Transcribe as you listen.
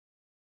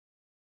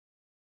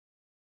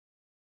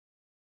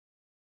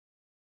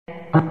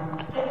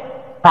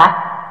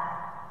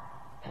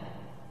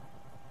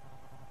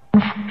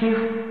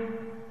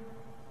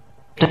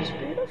It's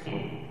beautiful.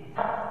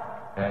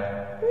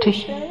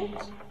 Who's that?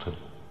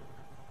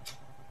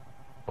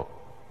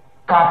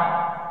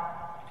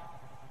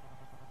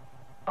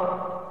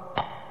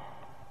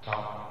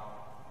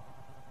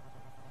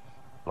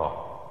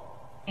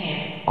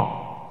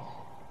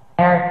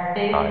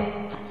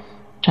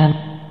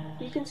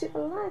 You can see the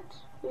light.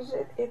 Is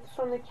it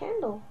from the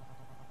candle?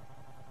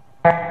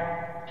 I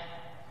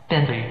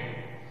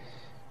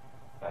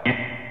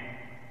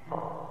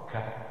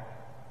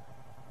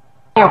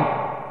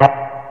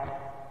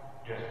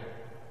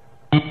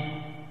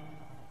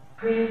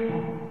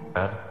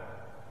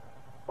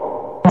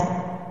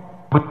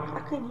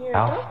can hear a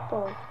dog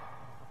bark.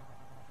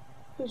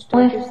 Whose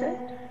dog is that?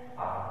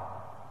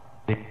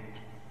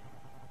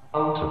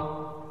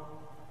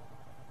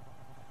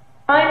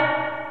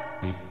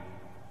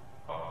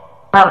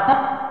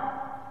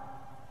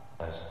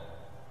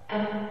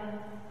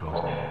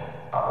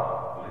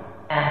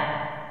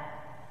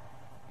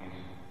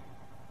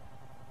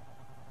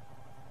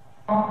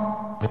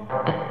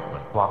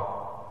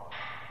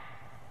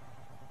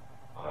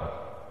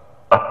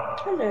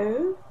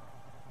 Hello.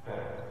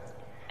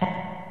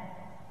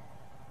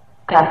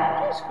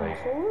 Please come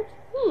forward.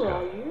 Who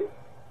are you?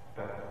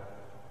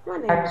 My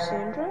name is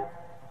Sandra.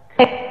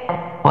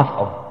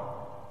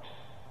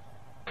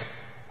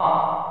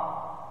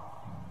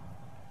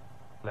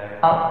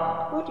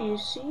 What do you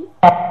see?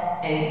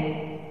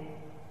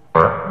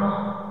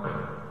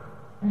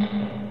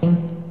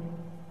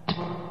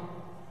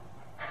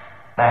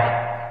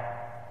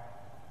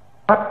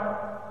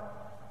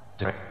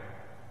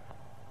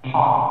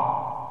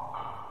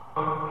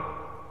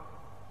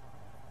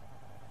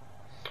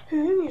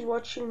 Who is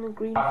watching the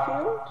green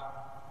field?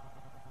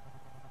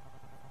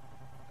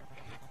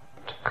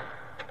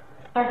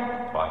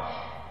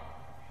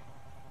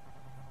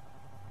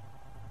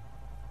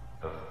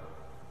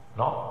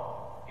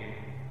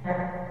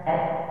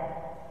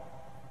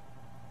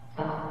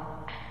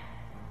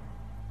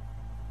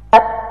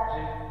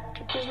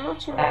 It is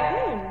not in my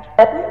hand.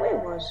 Where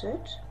was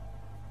it?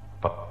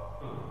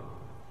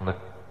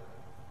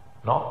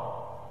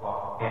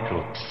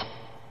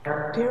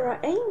 There are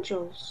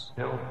angels.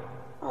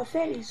 Oh,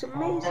 that is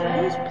amazing.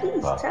 Yes,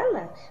 please tell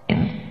us.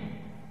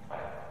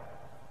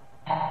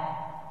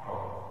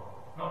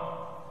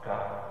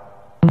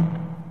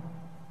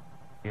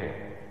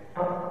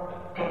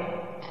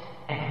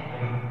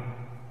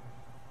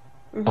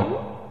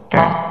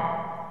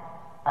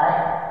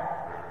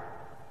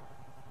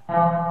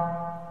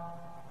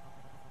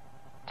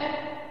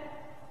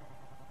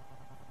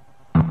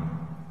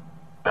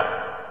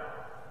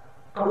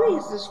 Who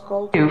is this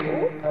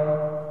golden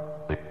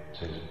orb?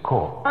 This is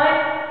cool.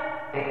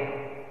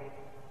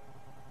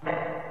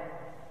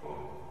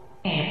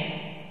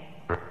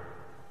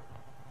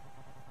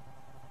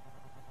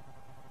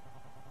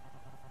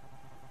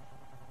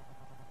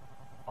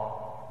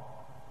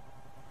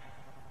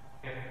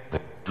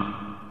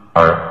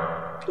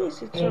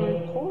 Yes, it's a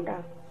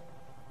recorder.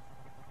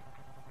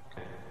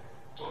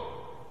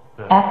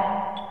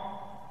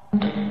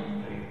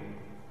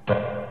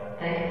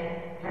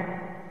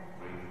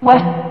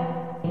 What?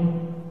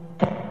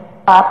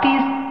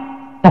 Puppies?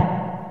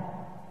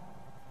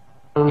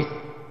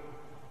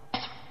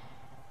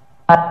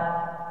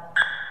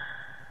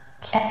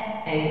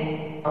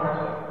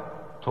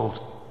 Told.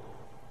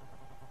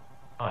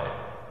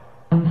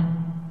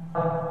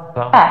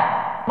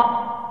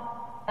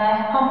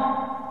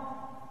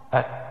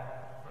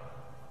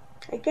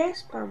 A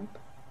gas pump.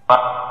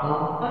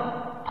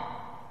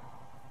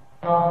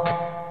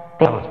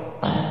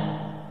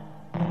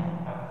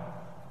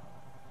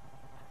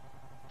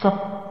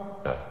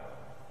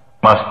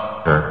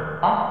 Master.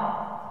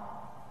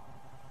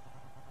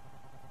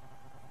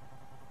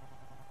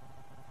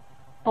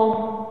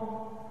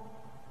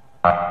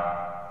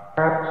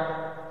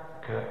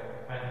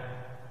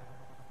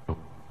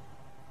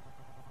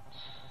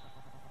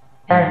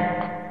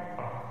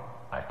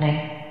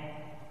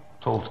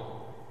 Told.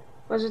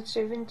 Was it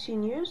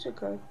 17 years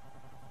ago?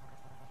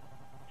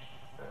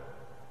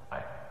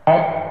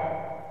 Yes.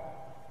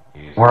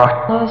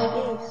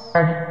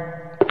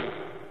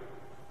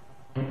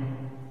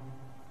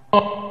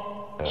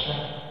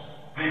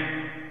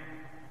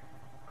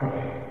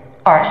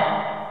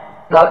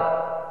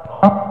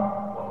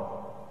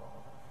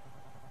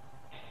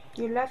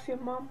 You love your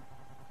mom?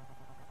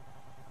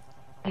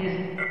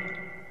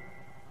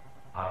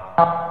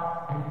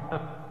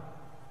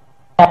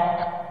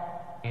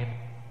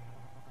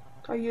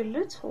 Are you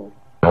little?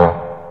 The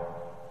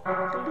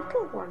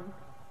little one?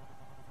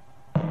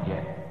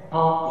 Yes.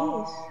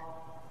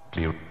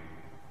 Clear.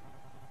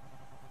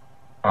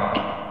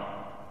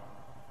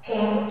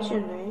 What's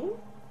your name?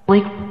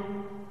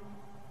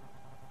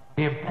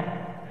 Him.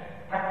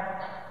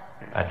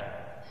 And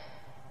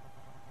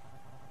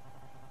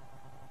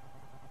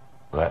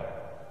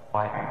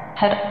why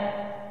Head.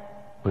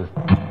 with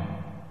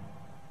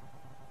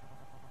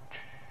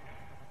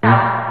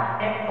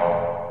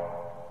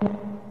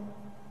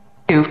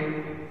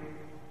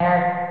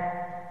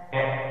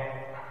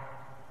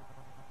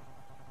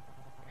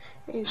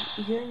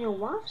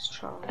loves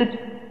Charles. And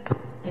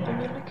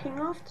you're looking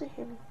after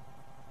him.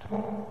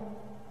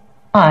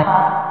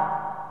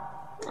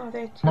 Oh,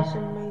 that is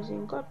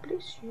amazing. God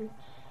bless you.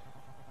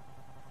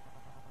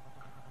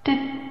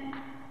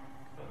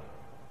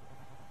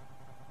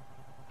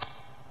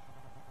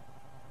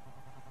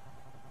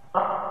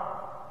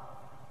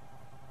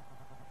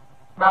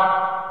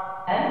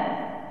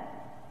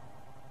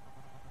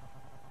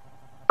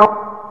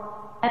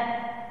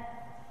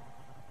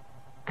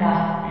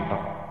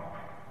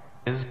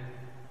 Is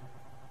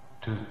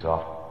too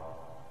soft.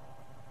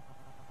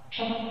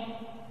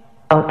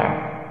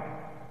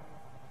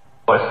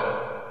 Voice.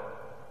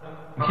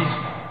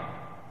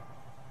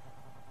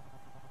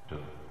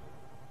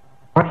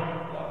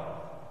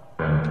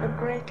 A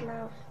great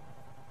love.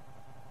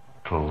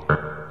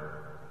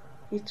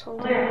 You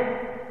told him.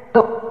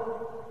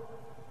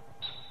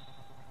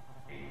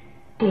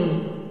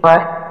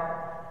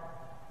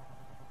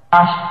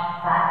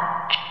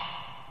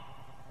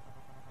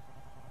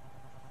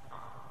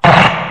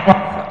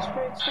 That's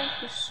great. Thank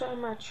you so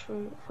much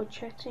for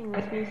chatting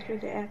with me through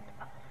the app.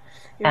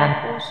 You're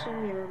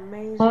awesome. You're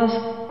amazing.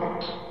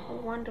 A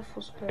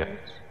wonderful spirit.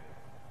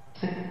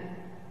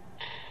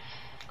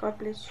 God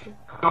bless you.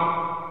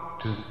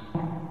 Two.